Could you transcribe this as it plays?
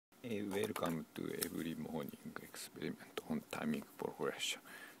Welcome to every morning experiment on timing progression.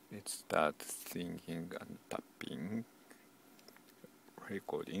 Let's start singing and tapping.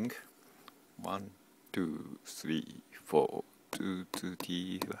 Recording. 1, 2, 3, 4. 2 2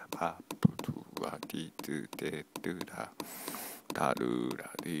 T pa tu wa ti tu te tu da ta lu la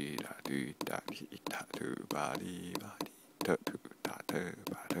di la di da di ta tu ba di ta tu ta te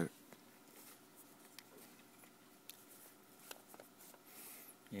ba tu.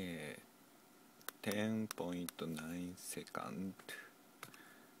 10.9 second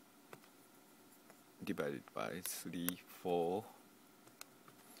divided by 4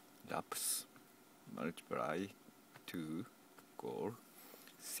 laps multiply 2 goal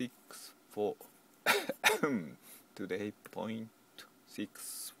 4 today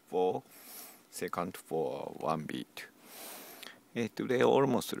 0.64 second for 1 beat. Today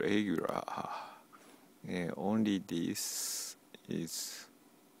almost regular. Only this is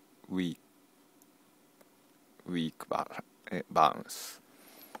weak bounce,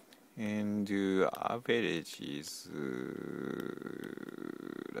 and average is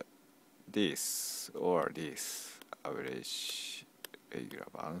this or this average regular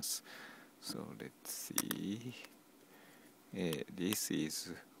bounce. So let's see. This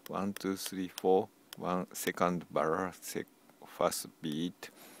is 1 2 3 4 1 second bar first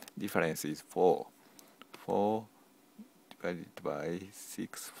beat. Difference is 4 divided by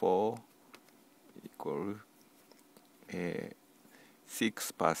 4 equal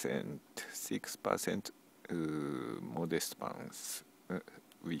 6% modest bounce,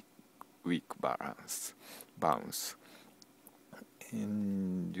 weak bounce,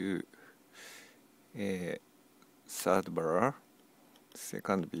 and third bar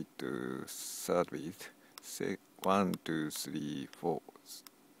second beat to third beat 1 2 3 4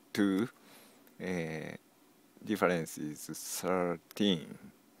 2 difference is 13.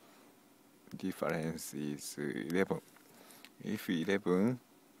 Difference is 11. If 11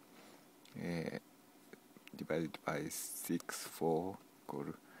 divided by 4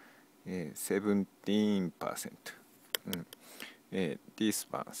 equal 17%. This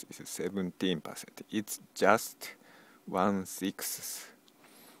bounce is 17%. It's just 1/6.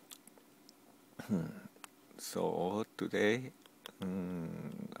 So today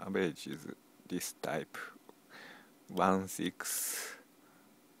average is this type 1/6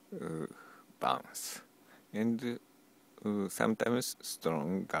 bounce, and sometimes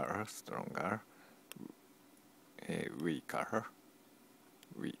stronger, weaker.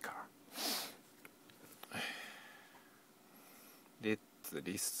 Let's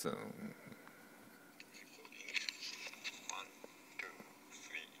listen. 1 2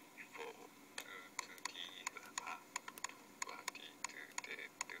 3 4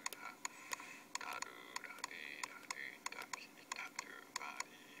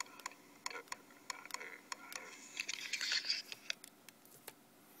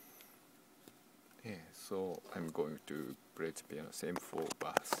 So I'm going to play the piano same 4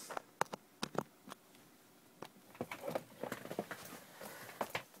 bars.